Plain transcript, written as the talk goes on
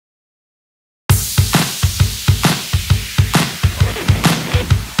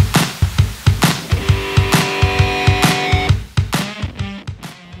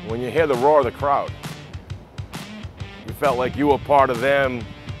hear the roar of the crowd. You felt like you were part of them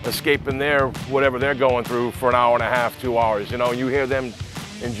escaping their, whatever they're going through for an hour and a half, 2 hours. You know, you hear them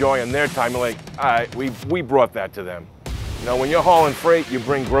enjoying their time. You're like, all right, we brought that to them. You know, when you're hauling freight, you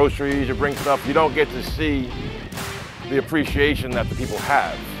bring groceries, you bring stuff, you don't get to see the appreciation that the people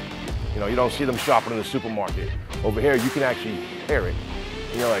have. You know, you don't see them shopping in the supermarket. Over here, you can actually hear it.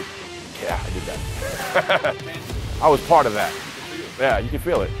 And you're like, yeah, I did that. I was part of that. Yeah, you can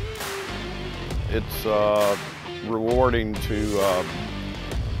feel it. It's rewarding to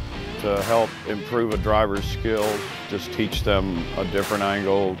help improve a driver's skills, just teach them a different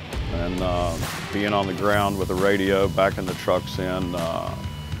angle, and being on the ground with the radio, backing the trucks in.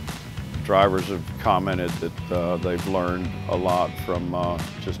 Drivers have commented that they've learned a lot from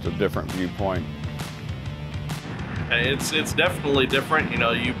just a different viewpoint. It's definitely different. You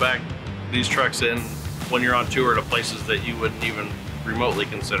know, you back these trucks in when you're on tour to places that you wouldn't even remotely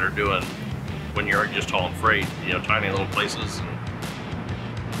consider doing when you're just hauling freight. You know, tiny little places,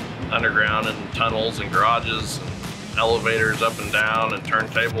 and underground and tunnels and garages and elevators up and down and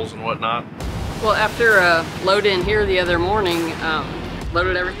turntables and whatnot. Well, after a load in here the other morning,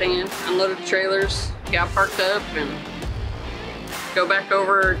 loaded everything in, unloaded the trailers, got parked up, and go back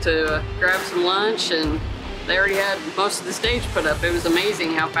over to grab some lunch, and they already had most of the stage put up. It was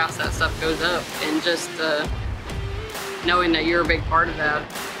amazing how fast that stuff goes up, and just knowing that you're a big part of that,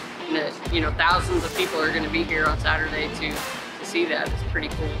 and that, you know, thousands of people are going to be here on Saturday to see that is pretty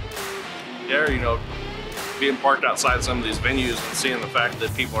cool. Yeah, you know, being parked outside some of these venues and seeing the fact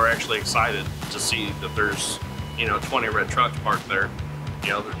that people are actually excited to see that there's, you know, 20 red trucks parked there. You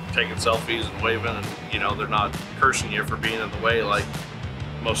know, they're taking selfies and waving, and, you know, they're not cursing you for being in the way like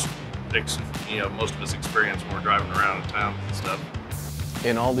most of us experience when we're driving around in town and stuff.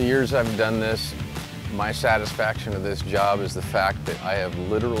 In all the years I've done this, my satisfaction of this job is the fact that I have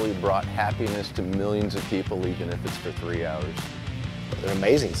literally brought happiness to millions of people, even if it's for 3 hours. An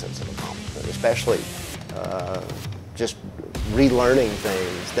amazing sense of accomplishment, especially just relearning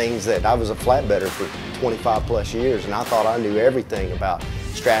things that I was a flatbedder for 25 plus years, and I thought I knew everything about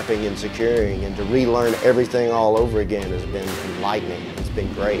strapping and securing, and to relearn everything all over again has been enlightening. It's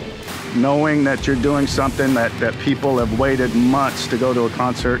been great. Knowing that you're doing something that people have waited months to go to a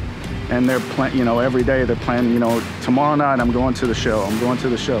concert, and they're you know, every day they're planning, you know, tomorrow night I'm going to the show,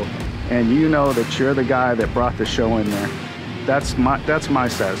 and you know that you're the guy that brought the show in there. That's my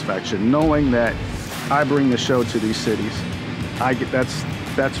satisfaction, knowing that I bring the show to these cities.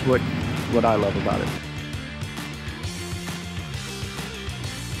 That's what I love about it.